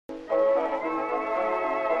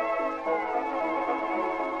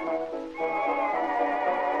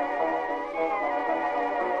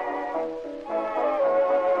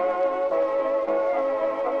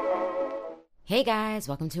Hey guys,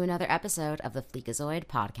 welcome to another episode of the Fleekazoid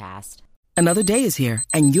podcast. Another day is here,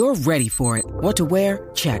 and you're ready for it. What to wear?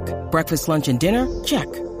 Check. Breakfast, lunch, and dinner?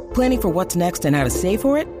 Check. Planning for what's next and how to save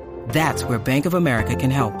for it? That's where Bank of America can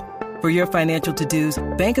help. For your financial to-dos,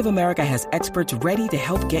 Bank of America has experts ready to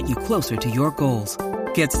help get you closer to your goals.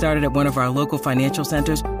 Get started at one of our local financial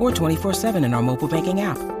centers or 24/7 in our mobile banking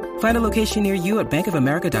app. Find a location near you at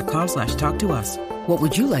bankofamerica.com/talktous. What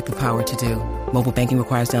would you like the power to do? Mobile banking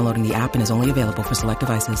requires downloading the app and is only available for select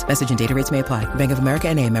devices. Message and data rates may apply. Bank of America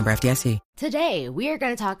N.A., member FDIC. Today, we are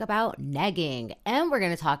going to talk about negging, and we're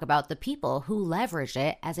going to talk about the people who leverage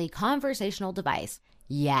it as a conversational device.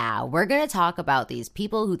 Yeah, we're going to talk about these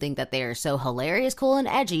people who think that they are so hilarious, cool, and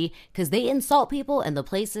edgy because they insult people in the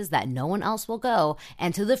places that no one else will go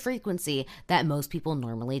and to the frequency that most people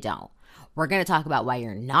normally don't. We're going to talk about why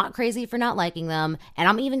you're not crazy for not liking them, and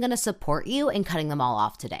I'm even going to support you in cutting them all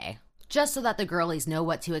off today. Just so that the girlies know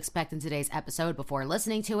what to expect in today's episode before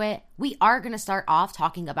listening to it, we are going to start off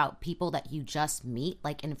talking about people that you just meet,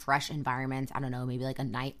 like in fresh environments, I don't know, maybe like a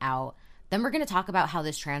night out. Then we're going to talk about how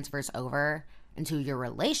this transfers over into your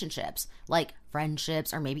relationships, like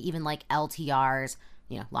friendships or maybe even like LTRs,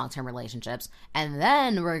 long-term relationships. And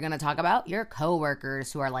then we're going to talk about your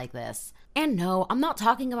coworkers who are like this. And no, I'm not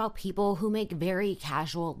talking about people who make very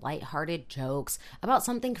casual, lighthearted jokes about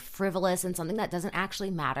something frivolous and something that doesn't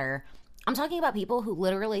actually matter. I'm talking about people who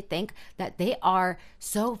literally think that they are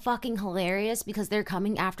so fucking hilarious because they're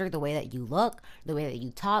coming after the way that you look, the way that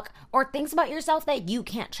you talk, or things about yourself that you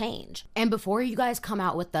can't change. And before you guys come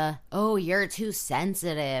out with the, oh, you're too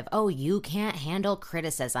sensitive, oh, you can't handle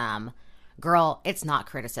criticism. Girl, it's not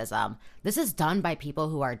criticism. This is done by people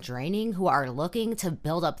who are draining, who are looking to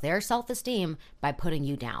build up their self-esteem by putting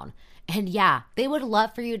you down. And yeah, they would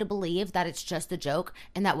love for you to believe that it's just a joke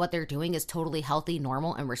and that what they're doing is totally healthy,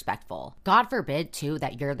 normal, and respectful. God forbid, too,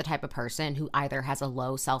 that you're the type of person who either has a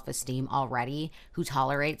low self-esteem already, who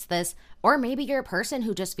tolerates this, or maybe you're a person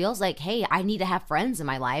who just feels like, hey, I need to have friends in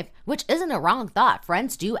my life, which isn't a wrong thought.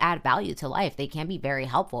 Friends do add value to life. They can be very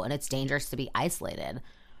helpful, and it's dangerous to be isolated.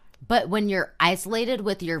 But when you're isolated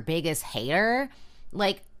with your biggest hater,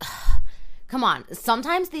 like, come on.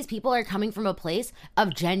 Sometimes these people are coming from a place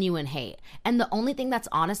of genuine hate. And the only thing that's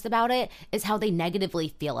honest about it is how they negatively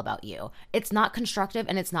feel about you. It's not constructive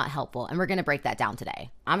and it's not helpful. And we're going to break that down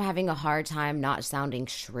today. I'm having a hard time not sounding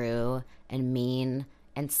shrew and mean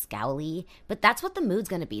and scowly, but that's what the mood's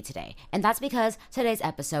going to be today. And that's because today's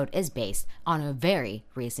episode is based on a very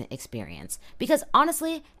recent experience. Because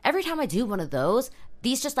honestly, every time I do one of those,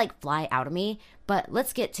 these just like fly out of me. But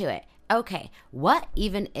let's get to it. Okay, what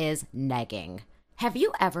even is negging? Have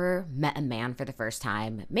you ever met a man for the first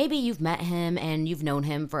time? Maybe you've met him and you've known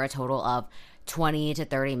him for a total of 20 to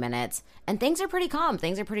 30 minutes, and things are pretty calm,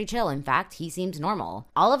 things are pretty chill. In fact, he seems normal.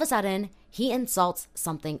 All of a sudden, he insults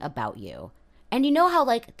something about you. And you know how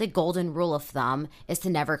like the golden rule of thumb is to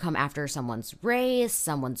never come after someone's race,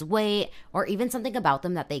 someone's weight, or even something about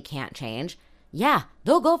them that they can't change? Yeah,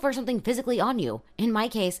 they'll go for something physically on you. In my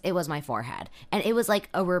case, it was my forehead. And it was like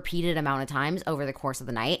a repeated amount of times over the course of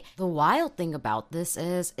the night. The wild thing about this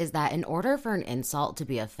is that in order for an insult to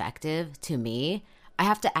be effective to me, I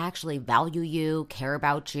have to actually value you, care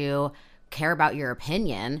about your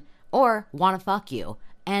opinion, or want to fuck you.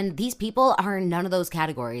 And these people are in none of those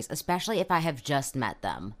categories, especially if I have just met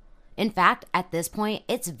them. In fact, at this point,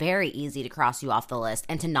 it's very easy to cross you off the list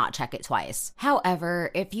and to not check it twice. However,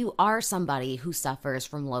 if you are somebody who suffers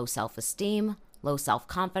from low self-esteem, low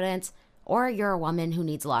self-confidence, or you're a woman who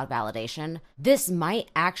needs a lot of validation, this might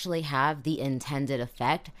actually have the intended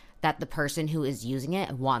effect that the person who is using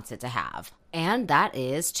it wants it to have. And that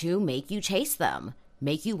is to make you chase them,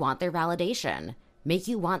 make you want their validation, make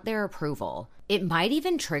you want their approval. It might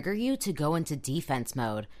even trigger you to go into defense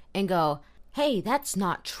mode and go, hey, that's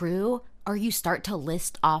not true. Or you start to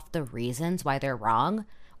list off the reasons why they're wrong.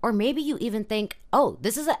 Or maybe you even think, oh,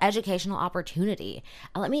 this is an educational opportunity.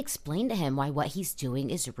 Let me explain to him why what he's doing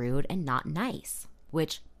is rude and not nice.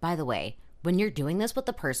 Which, by the way, when you're doing this with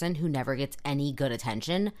the person who never gets any good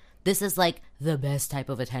attention, this is like the best type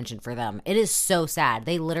of attention for them. It is so sad.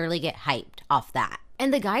 They literally get hyped off that.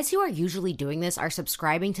 And the guys who are usually doing this are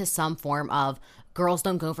subscribing to some form of girls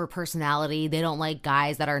don't go for personality. They don't like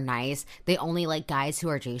guys that are nice. They only like guys who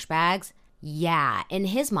are douchebags. Yeah, in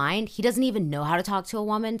his mind, he doesn't even know how to talk to a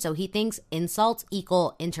woman, so he thinks insults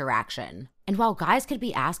equal interaction. And while guys could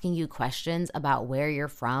be asking you questions about where you're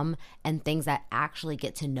from and things that actually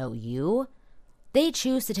get to know you, They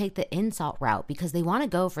choose to take the insult route because they want to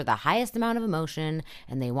go for the highest amount of emotion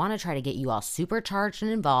and they want to try to get you all supercharged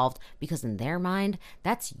and involved because in their mind,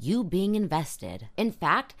 that's you being invested. In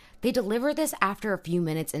fact, they deliver this after a few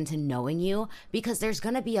minutes into knowing you because there's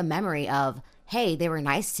going to be a memory of, hey, they were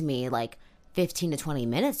nice to me like 15 to 20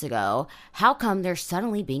 minutes ago. How come they're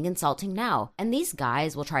suddenly being insulting now? And these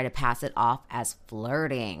guys will try to pass it off as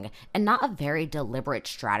flirting and not a very deliberate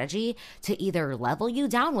strategy to either level you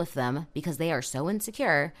down with them because they are so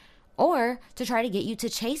insecure or to try to get you to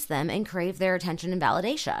chase them and crave their attention and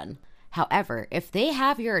validation. However, if they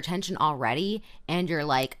have your attention already and you're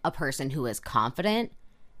like a person who is confident,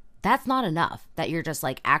 that's not enough that you're just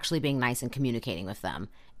like actually being nice and communicating with them.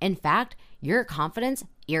 In fact, your confidence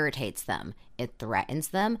irritates them. It threatens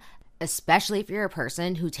them, especially if you're a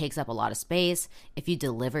person who takes up a lot of space, if you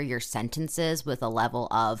deliver your sentences with a level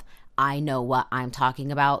of, I know what I'm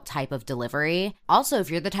talking about type of delivery. Also, if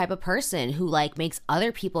you're the type of person who like makes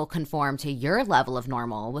other people conform to your level of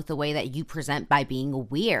normal with the way that you present by being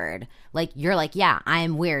weird. Like you're like, yeah, I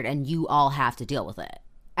am weird and you all have to deal with it.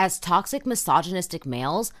 As toxic, misogynistic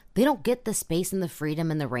males, they don't get the space and the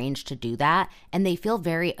freedom and the range to do that, and they feel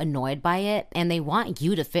very annoyed by it, and they want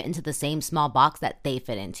you to fit into the same small box that they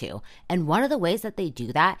fit into. And one of the ways that they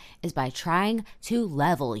do that is by trying to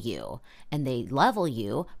level you, and they level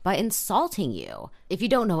you by insulting you. If you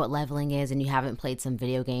don't know what leveling is and you haven't played some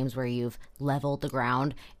video games where you've leveled the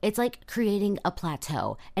ground, it's like creating a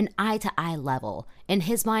plateau, an eye-to-eye level. In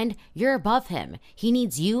his mind, you're above him. He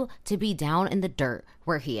needs you to be down in the dirt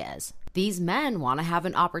where he is. These men want to have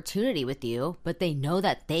an opportunity with you, but they know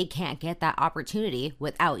that they can't get that opportunity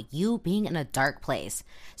without you being in a dark place.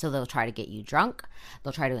 So they'll try to get you drunk,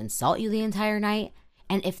 they'll try to insult you the entire night,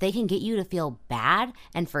 and if they can get you to feel bad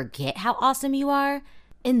and forget how awesome you are,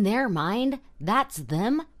 in their mind, that's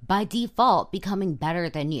them by default becoming better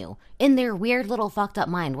than you, in their weird little fucked up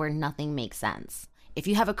mind where nothing makes sense. If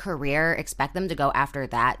you have a career, expect them to go after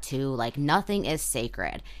that too. Like nothing is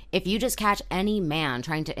sacred. If you just catch any man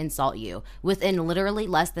trying to insult you within literally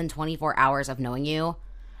less than 24 hours of knowing you,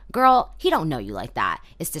 girl, he don't know you like that.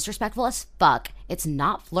 It's disrespectful as fuck. It's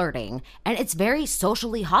not flirting. And it's very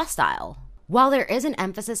socially hostile. While there is an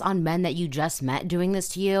emphasis on men that you just met doing this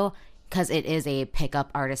to you, because it is a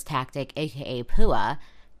pickup artist tactic, aka PUA,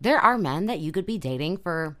 there are men that you could be dating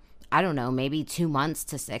for, I don't know, maybe 2 months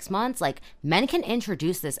to 6 months. Like men can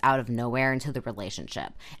introduce this out of nowhere into the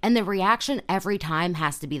relationship. And the reaction every time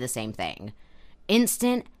has to be the same thing.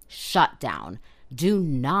 Instant shutdown. Do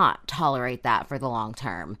not tolerate that for the long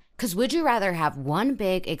term. Because would you rather have one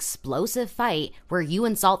big explosive fight where you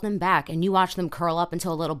insult them back and you watch them curl up into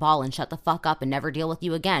a little ball and shut the fuck up and never deal with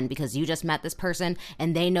you again because you just met this person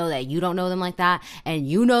and they know that you don't know them like that and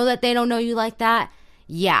you know that they don't know you like that?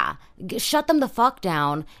 Yeah, shut them the fuck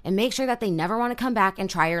down and make sure that they never want to come back and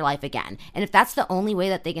try your life again. And if that's the only way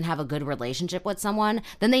that they can have a good relationship with someone,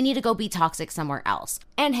 then they need to go be toxic somewhere else.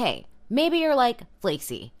 And hey, maybe you're like,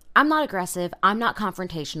 Flaksy, I'm not aggressive, I'm not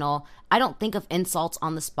confrontational, I don't think of insults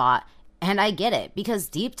on the spot. And I get it, because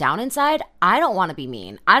deep down inside, I don't want to be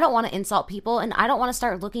mean. I don't want to insult people, and I don't want to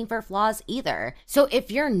start looking for flaws either. So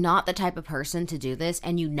if you're not the type of person to do this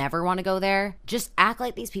and you never want to go there, just act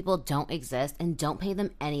like these people don't exist and don't pay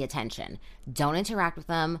them any attention. Don't interact with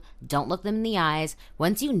them. Don't look them in the eyes.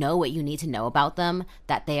 Once you know what you need to know about them,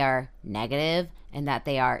 that they are negative and that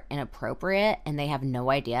they are inappropriate and they have no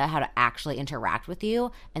idea how to actually interact with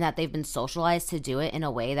you and that they've been socialized to do it in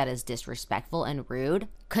a way that is disrespectful and rude,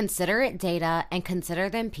 consider it data and consider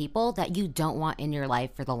them people that you don't want in your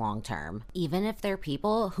life for the long term, even if they're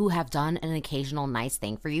people who have done an occasional nice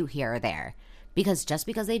thing for you here or there. Because just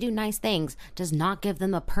because they do nice things does not give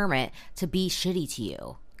them a permit to be shitty to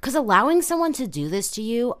you. Because allowing someone to do this to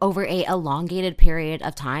you over a elongated period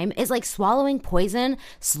of time is like swallowing poison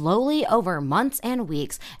slowly over months and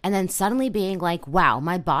weeks and then suddenly being like, wow,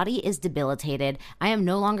 my body is debilitated. I am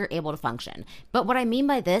no longer able to function. But what I mean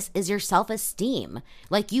by this is your self-esteem.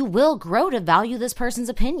 Like you will grow to value this person's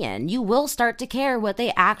opinion. You will start to care what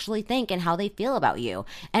they actually think and how they feel about you.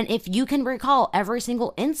 And if you can recall every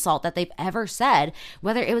single insult that they've ever said,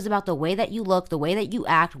 whether it was about the way that you look, the way that you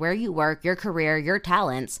act, where you work, your career, your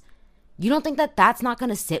talents, you don't think that that's not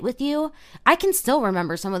going to sit with you? I can still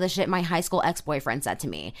remember some of the shit my high school ex-boyfriend said to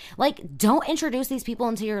me. Like, don't introduce these people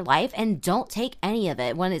into your life and don't take any of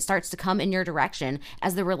it when it starts to come in your direction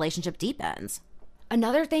as the relationship deepens.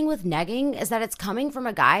 Another thing with negging is that it's coming from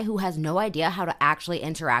a guy who has no idea how to actually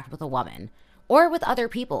interact with a woman or with other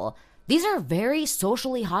people. These are very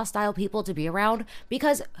socially hostile people to be around,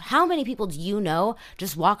 because how many people do you know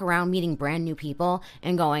just walk around meeting brand new people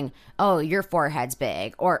and going, oh, your forehead's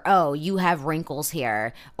big, or oh, you have wrinkles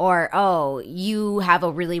here, or oh, you have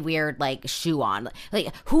a really weird like shoe on.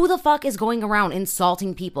 Like, who the fuck is going around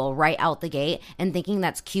insulting people right out the gate and thinking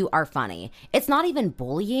that's cute or funny? It's not even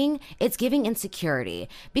bullying, it's giving insecurity.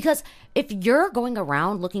 Because if you're going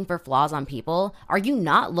around looking for flaws on people, are you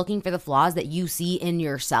not looking for the flaws that you see in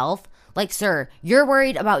yourself? Like, sir, you're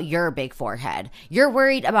worried about your big forehead. You're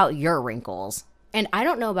worried about your wrinkles. And I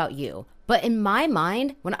don't know about you, but in my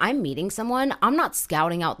mind, when I'm meeting someone, I'm not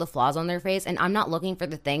scouting out the flaws on their face, and I'm not looking for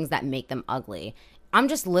the things that make them ugly. I'm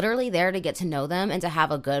just literally there to get to know them and to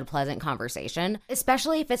have a good, pleasant conversation,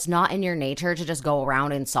 especially if it's not in your nature to just go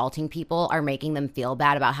around insulting people or making them feel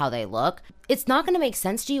bad about how they look. It's not going to make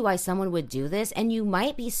sense to you why someone would do this, and you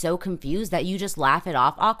might be so confused that you just laugh it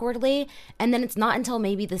off awkwardly, and then it's not until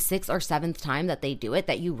maybe the 6th or 7th time that they do it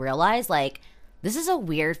that you realize, like, this is a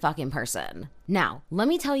weird fucking person. Now, let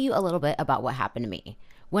me tell you a little bit about what happened to me.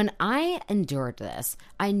 When I endured this,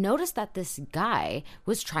 I noticed that this guy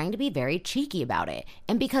was trying to be very cheeky about it.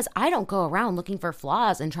 And because I don't go around looking for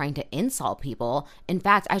flaws and trying to insult people, in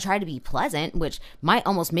fact, I try to be pleasant, which might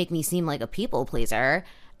almost make me seem like a people pleaser,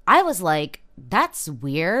 I was like, that's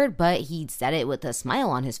weird, but he said it with a smile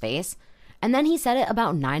on his face. And then he said it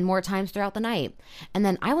about 9 more times throughout the night. And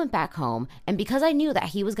then I went back home, and because I knew that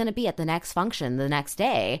he was going to be at the next function the next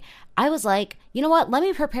day, I was like, you know what? Let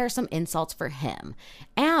me prepare some insults for him.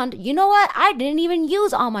 And you know what? I didn't even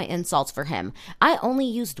use all my insults for him. I only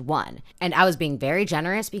used one. And I was being very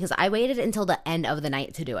generous because I waited until the end of the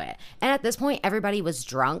night to do it. And at this point, everybody was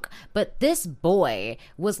drunk, but this boy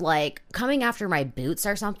was like coming after my boots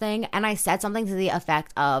or something. And I said something to the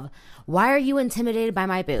effect of, why are you intimidated by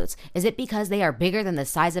my boots? Is it because they are bigger than the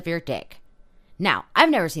size of your dick? Now, I've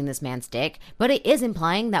never seen this man's dick, but it is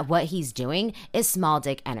implying that what he's doing is small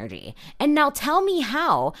dick energy. And now tell me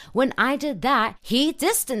how, when I did that, he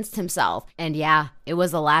distanced himself. And yeah, it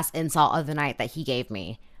was the last insult of the night that he gave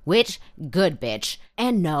me. Which, good bitch.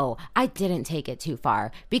 And no, I didn't take it too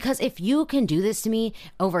far, because if you can do this to me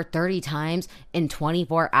over 30 times in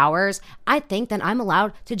 24 hours, I think that I'm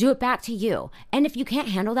allowed to do it back to you. And if you can't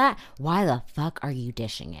handle that, why the fuck are you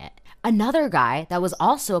dishing it? Another guy that was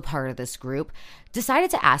also a part of this group decided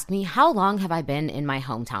to ask me, how long have I been in my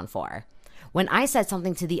hometown for? When I said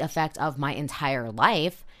something to the effect of my entire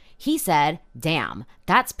life, he said, damn,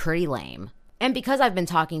 that's pretty lame. And because I've been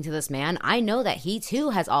talking to this man, I know that he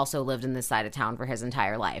too has also lived in this side of town for his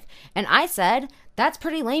entire life. And I said, that's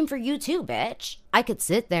pretty lame for you too, bitch. I could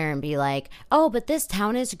sit there and be like, oh, but this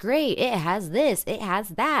town is great. It has this, it has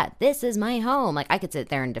that. This is my home. Like, I could sit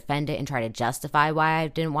there and defend it and try to justify why I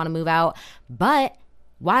didn't want to move out. But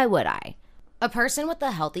why would I? A person with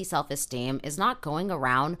a healthy self-esteem is not going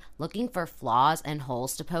around looking for flaws and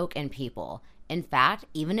holes to poke in people. In fact,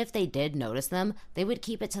 even if they did notice them, they would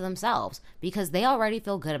keep it to themselves because they already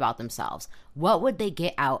feel good about themselves. What would they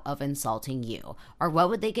get out of insulting you? Or what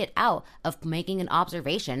would they get out of making an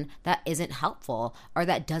observation that isn't helpful or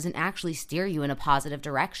that doesn't actually steer you in a positive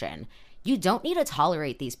direction? You don't need to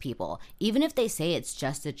tolerate these people, even if they say it's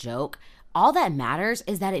just a joke. All that matters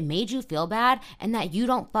is that it made you feel bad and that you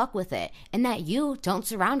don't fuck with it and that you don't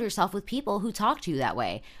surround yourself with people who talk to you that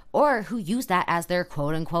way or who use that as their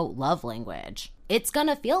quote unquote love language. It's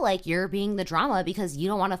gonna feel like you're being the drama because you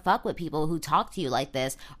don't want to fuck with people who talk to you like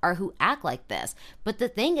this or who act like this. But the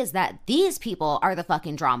thing is that these people are the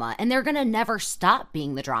fucking drama and they're gonna never stop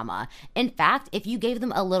being the drama. In fact, if you gave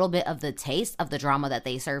them a little bit of the taste of the drama that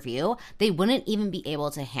they serve you, they wouldn't even be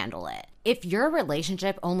able to handle it. If your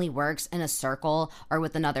relationship only works in a circle or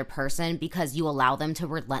with another person because you allow them to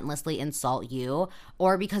relentlessly insult you,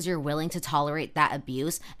 or because you're willing to tolerate that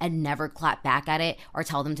abuse and never clap back at it or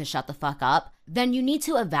tell them to shut the fuck up, then you need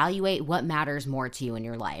to evaluate what matters more to you in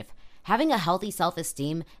your life. Having a healthy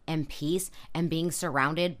self-esteem and peace and being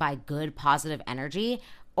surrounded by good, positive energy,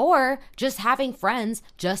 or just having friends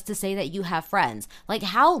just to say that you have friends. Like,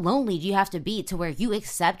 how lonely do you have to be to where you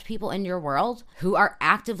accept people in your world who are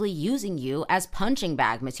actively using you as punching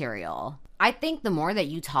bag material? I think the more that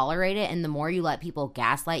you tolerate it and the more you let people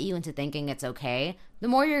gaslight you into thinking it's okay, the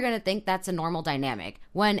more you're going to think that's a normal dynamic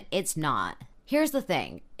when it's not. Here's the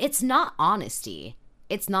thing. It's not honesty.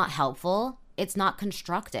 It's not helpful. It's not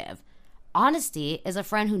constructive. Honesty is a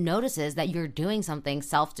friend who notices that you're doing something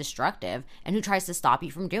self-destructive and who tries to stop you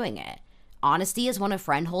from doing it. Honesty is when a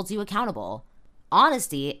friend holds you accountable.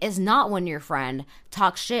 Honesty is not when your friend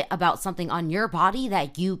talks shit about something on your body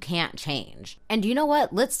that you can't change. And you know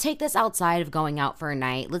what? Let's take this outside of going out for a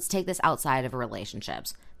night. Let's take this outside of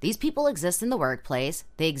relationships. These people exist in the workplace,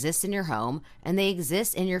 they exist in your home, and they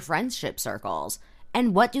exist in your friendship circles.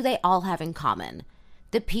 And what do they all have in common?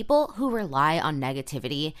 The people who rely on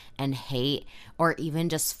negativity and hate or even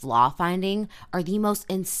just flaw finding are the most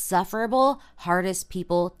insufferable, hardest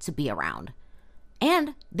people to be around.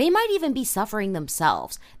 And they might even be suffering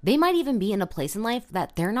themselves. They might even be in a place in life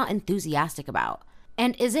that they're not enthusiastic about.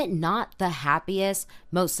 And is it not the happiest,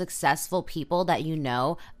 most successful people that you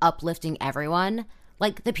know uplifting everyone?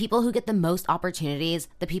 Like the people who get the most opportunities,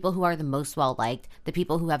 the people who are the most well-liked, the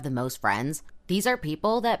people who have the most friends. These are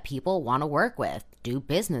people that people want to work with, do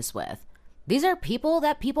business with. These are people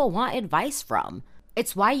that people want advice from.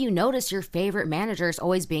 It's why you notice your favorite managers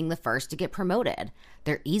always being the first to get promoted.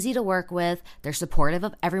 They're easy to work with, they're supportive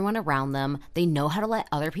of everyone around them, they know how to let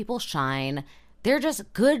other people shine. They're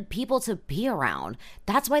just good people to be around.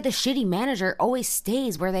 That's why the shitty manager always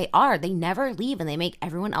stays where they are. They never leave and they make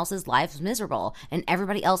everyone else's lives miserable and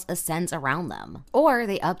everybody else ascends around them. Or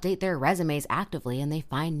they update their resumes actively and they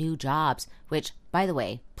find new jobs, which, by the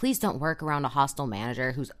way, please don't work around a hostile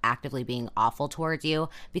manager who's actively being awful towards you,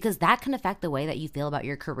 because that can affect the way that you feel about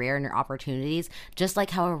your career and your opportunities, just like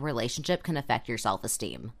how a relationship can affect your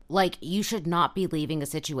self-esteem. Like, you should not be leaving a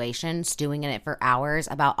situation, stewing in it for hours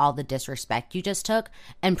about all the disrespect you just took,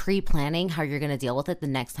 and pre-planning how you're going to deal with it the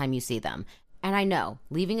next time you see them. And I know,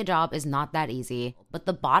 leaving a job is not that easy, but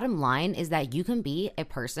the bottom line is that you can be a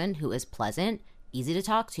person who is pleasant, easy to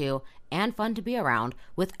talk to, and fun to be around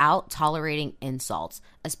without tolerating insults,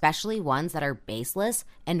 especially ones that are baseless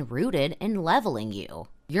and rooted in leveling you.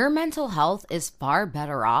 Your mental health is far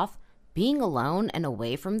better off being alone and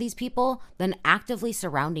away from these people than actively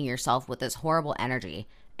surrounding yourself with this horrible energy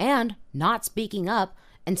and not speaking up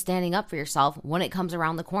and standing up for yourself when it comes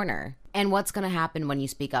around the corner. And what's going to happen when you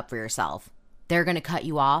speak up for yourself? They're going to cut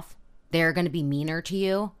you off. They're going to be meaner to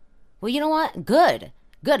you. Well, you know what? Good.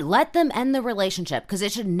 Let them end the relationship, because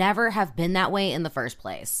it should never have been that way in the first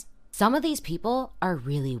place. Some of these people are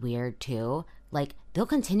really weird too. Like, they'll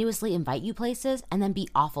continuously invite you places and then be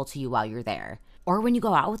awful to you while you're there. Or when you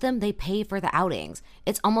go out with them, they pay for the outings.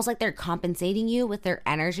 It's almost like they're compensating you with their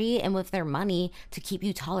energy and with their money to keep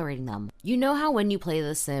you tolerating them. You know how when you play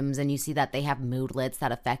The Sims and you see that they have moodlets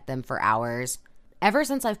that affect them for hours? Ever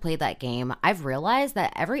since I've played that game, I've realized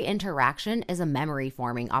that every interaction is a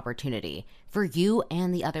memory-forming opportunity for you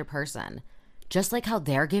and the other person. Just like how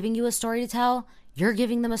they're giving you a story to tell, you're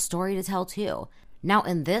giving them a story to tell too. Now,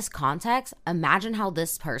 in this context, imagine how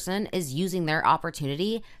this person is using their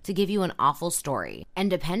opportunity to give you an awful story. And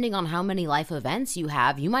depending on how many life events you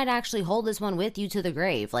have, you might actually hold this one with you to the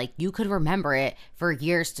grave. Like, you could remember it for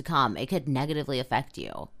years to come. It could negatively affect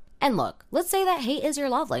you. And look, let's say that hate is your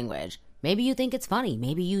love language. Maybe you think it's funny.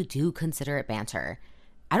 Maybe you do consider it banter.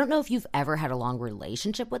 I don't know if you've ever had a long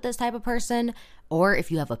relationship with this type of person, or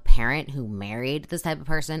if you have a parent who married this type of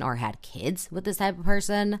person or had kids with this type of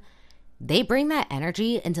person. They bring that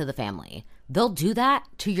energy into the family. They'll do that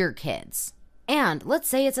to your kids. And let's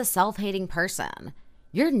say it's a self-hating person.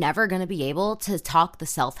 You're never going to be able to talk the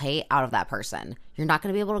self-hate out of that person. You're not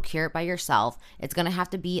going to be able to cure it by yourself. It's going to have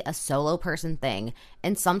to be a solo person thing.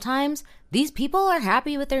 And sometimes these people are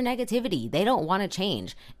happy with their negativity. They don't want to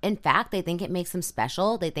change. In fact, they think it makes them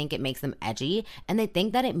special. They think it makes them edgy. And they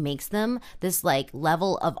think that it makes them this like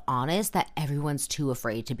level of honest that everyone's too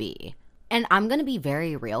afraid to be. And I'm going to be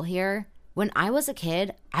very real here. When I was a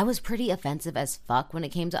kid, I was pretty offensive as fuck when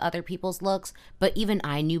it came to other people's looks, but even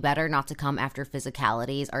I knew better not to come after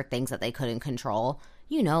physicalities or things that they couldn't control.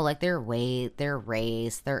 You know, like their weight, their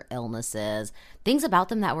race, their illnesses, things about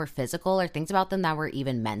them that were physical or things about them that were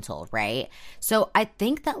even mental, right? So I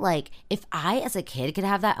think that like, if I as a kid could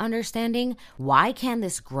have that understanding, why can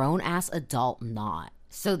this grown-ass adult not?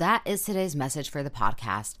 So that is today's message for the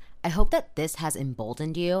podcast. I hope that this has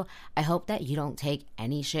emboldened you. I hope that you don't take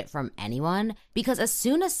any shit from anyone, because as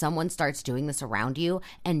soon as someone starts doing this around you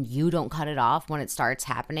and you don't cut it off when it starts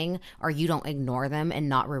happening, or you don't ignore them and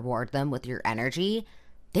not reward them with your energy,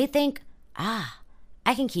 they think, I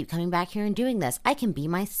can keep coming back here and doing this. I can be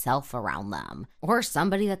myself around them, or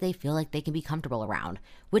somebody that they feel like they can be comfortable around,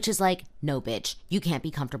 which is like, no bitch, you can't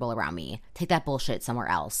be comfortable around me. Take that bullshit somewhere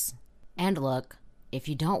else. And look, if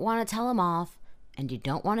you don't want to tell them off, and you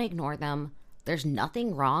don't want to ignore them, there's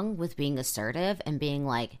nothing wrong with being assertive and being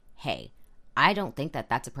like, hey, I don't think that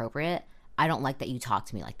that's appropriate. I don't like that you talk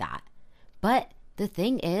to me like that. But the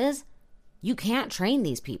thing is, you can't train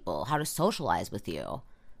these people how to socialize with you.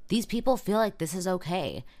 These people feel like this is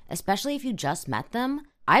okay, especially if you just met them.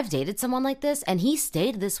 I've dated someone like this, and he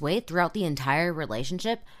stayed this way throughout the entire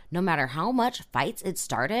relationship, no matter how much fights it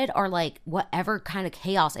started or like whatever kind of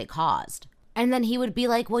chaos it caused. And then he would be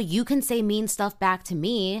like, well, you can say mean stuff back to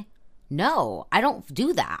me. No, I don't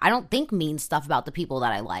do that. I don't think mean stuff about the people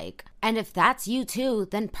that I like. And if that's you too,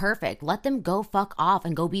 then perfect. Let them go fuck off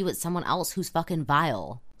and go be with someone else who's fucking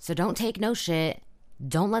vile. So don't take no shit.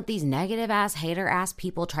 Don't let these negative ass, hater ass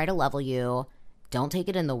people try to level you. Don't take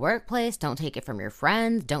it in the workplace. Don't take it from your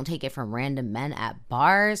friends. Don't take it from random men at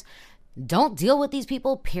bars. Don't deal with these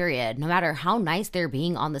people, period. No matter how nice they're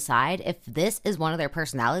being on the side, if this is one of their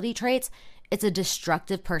personality traits, it's a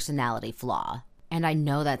destructive personality flaw. And I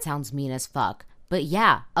know that sounds mean as fuck, but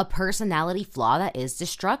yeah, a personality flaw that is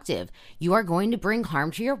destructive. You are going to bring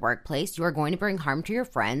harm to your workplace. You are going to bring harm to your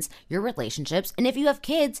friends, your relationships. And if you have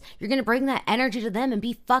kids, you're going to bring that energy to them and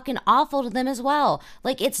be fucking awful to them as well.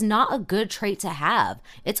 Like, it's not a good trait to have.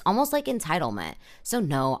 It's almost like entitlement. So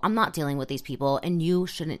no, I'm not dealing with these people, and you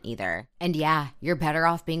shouldn't either. And yeah, you're better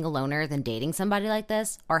off being a loner than dating somebody like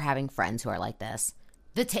this or having friends who are like this.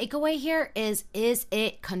 The takeaway here is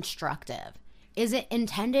it constructive? Is it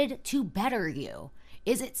intended to better you?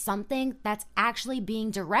 Is it something that's actually being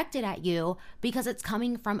directed at you because it's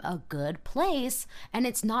coming from a good place and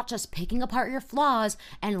it's not just picking apart your flaws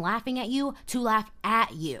and laughing at you to laugh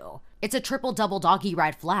at you? It's a triple double doggy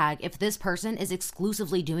ride flag if this person is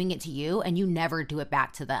exclusively doing it to you and you never do it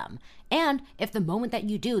back to them. And if the moment that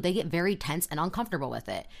you do, they get very tense and uncomfortable with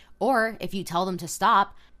it. Or if you tell them to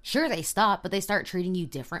stop, sure, they stop, but they start treating you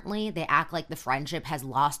differently. They act like the friendship has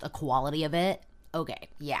lost a quality of it. Okay,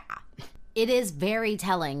 yeah. It is very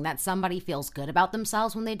telling that somebody feels good about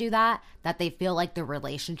themselves when they do that they feel like the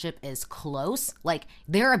relationship is close. Like,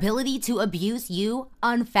 their ability to abuse you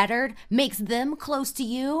unfettered makes them close to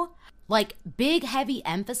you. Like, big, heavy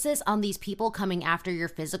emphasis on these people coming after your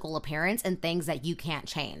physical appearance and things that you can't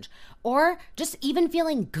change. Or just even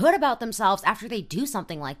feeling good about themselves after they do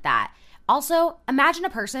something like that. Also, imagine a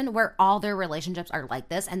person where all their relationships are like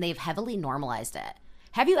this and they've heavily normalized it.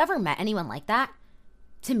 Have you ever met anyone like that?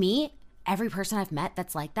 To me, every person I've met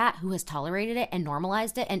that's like that, who has tolerated it and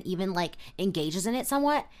normalized it and even like engages in it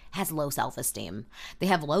somewhat, has low self-esteem. They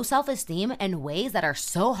have low self-esteem in ways that are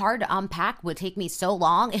so hard to unpack, would take me so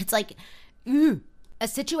long. It's like, A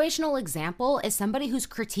situational example is somebody who's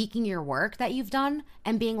critiquing your work that you've done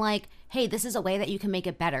and being like, hey, this is a way that you can make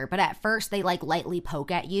it better. But at first they like lightly poke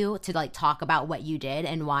at you to like talk about what you did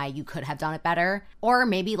and why you could have done it better. Or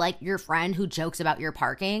maybe like your friend who jokes about your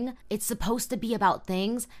parking. It's supposed to be about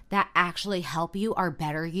things that actually help you or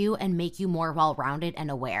better you and make you more well-rounded and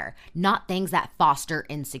aware, not things that foster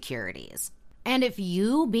insecurities. And if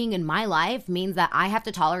you being in my life means that I have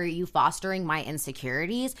to tolerate you fostering my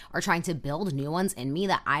insecurities or trying to build new ones in me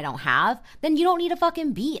that I don't have, then you don't need to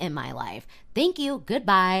fucking be in my life. Thank you,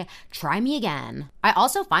 goodbye, try me again. I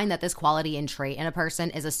also find that this quality and trait in a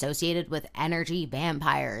person is associated with energy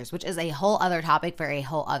vampires, which is a whole other topic for a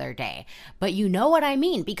whole other day. But you know what I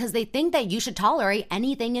mean, because they think that you should tolerate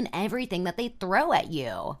anything and everything that they throw at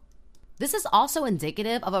you. This is also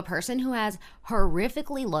indicative of a person who has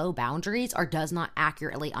horrifically low boundaries or does not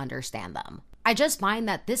accurately understand them. I just find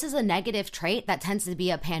that this is a negative trait that tends to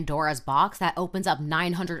be a Pandora's box that opens up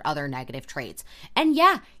 900 other negative traits. And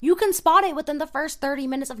yeah, you can spot it within the first 30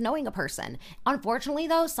 minutes of knowing a person. Unfortunately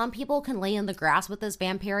though, some people can lay in the grass with this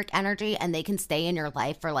vampiric energy and they can stay in your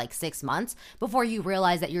life for like 6 months before you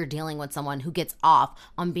realize that you're dealing with someone who gets off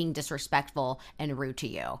on being disrespectful and rude to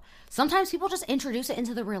you. Sometimes people just introduce it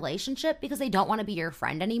into the relationship because they don't want to be your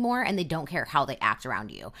friend anymore and they don't care how they act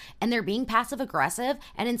around you. And they're being passive aggressive,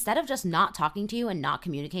 and instead of just not talking to you and not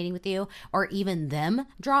communicating with you, or even them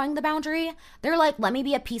drawing the boundary, they're like, let me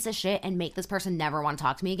be a piece of shit and make this person never want to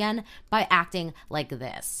talk to me again by acting like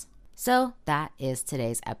this. So that is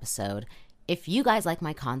today's episode. If you guys like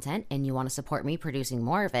my content and you want to support me producing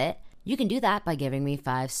more of it, you can do that by giving me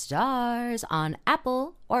 5 stars on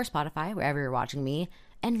Apple or Spotify, wherever you're watching me,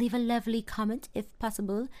 and leave a lovely comment if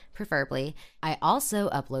possible, preferably. I also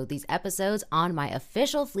upload these episodes on my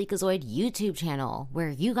official Fleekazoid YouTube channel, where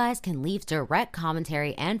you guys can leave direct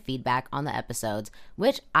commentary and feedback on the episodes,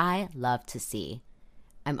 which I love to see.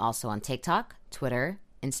 I'm also on TikTok, Twitter,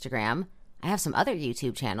 Instagram. I have some other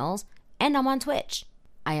YouTube channels, and I'm on Twitch.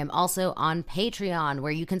 I am also on Patreon,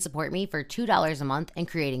 where you can support me for $2 a month in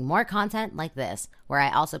creating more content like this, where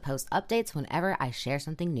I also post updates whenever I share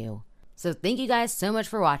something new. So thank you guys so much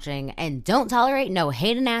for watching, and don't tolerate no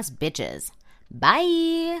hating ass bitches.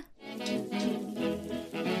 Bye!